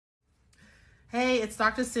Hey, it's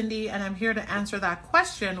Dr. Cindy, and I'm here to answer that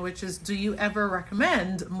question, which is, do you ever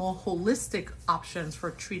recommend more holistic options for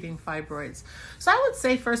treating fibroids? So I would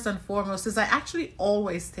say first and foremost is I actually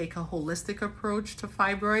always take a holistic approach to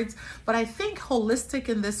fibroids, but I think holistic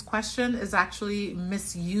in this question is actually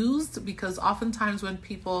misused because oftentimes when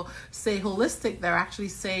people say holistic, they're actually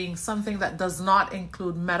saying something that does not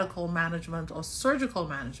include medical management or surgical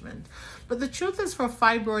management. But the truth is, for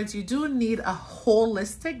fibroids, you do need a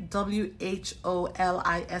holistic, holistic,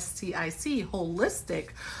 holistic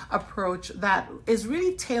approach that is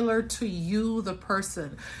really tailored to you, the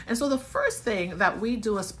person. And so the first thing that we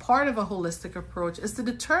do as part of a holistic approach is to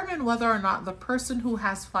determine whether or not the person who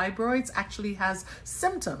has fibroids actually has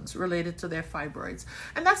symptoms related to their fibroids.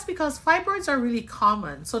 And that's because fibroids are really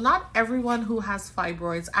common. So not everyone who has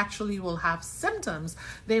fibroids actually will have symptoms.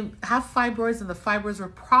 They have fibroids, and the fibroids were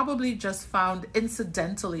probably just found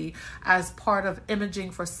incidentally as part of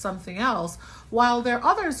imaging for something else, while there are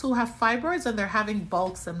others who have fibroids and they're having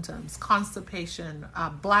bulk symptoms, constipation,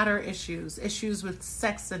 bladder issues, issues with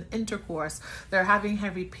sex and intercourse. They're having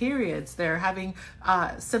heavy periods. They're having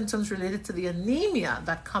symptoms related to the anemia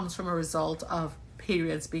that comes from a result of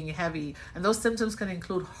periods being heavy. And those symptoms can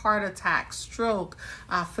include heart attack, stroke,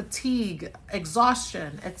 fatigue,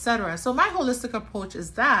 exhaustion, etc. So my holistic approach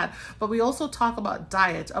is that, but we also talk about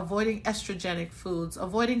diet, avoiding estrogenic foods,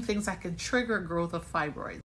 avoiding things that can trigger growth of fibroids.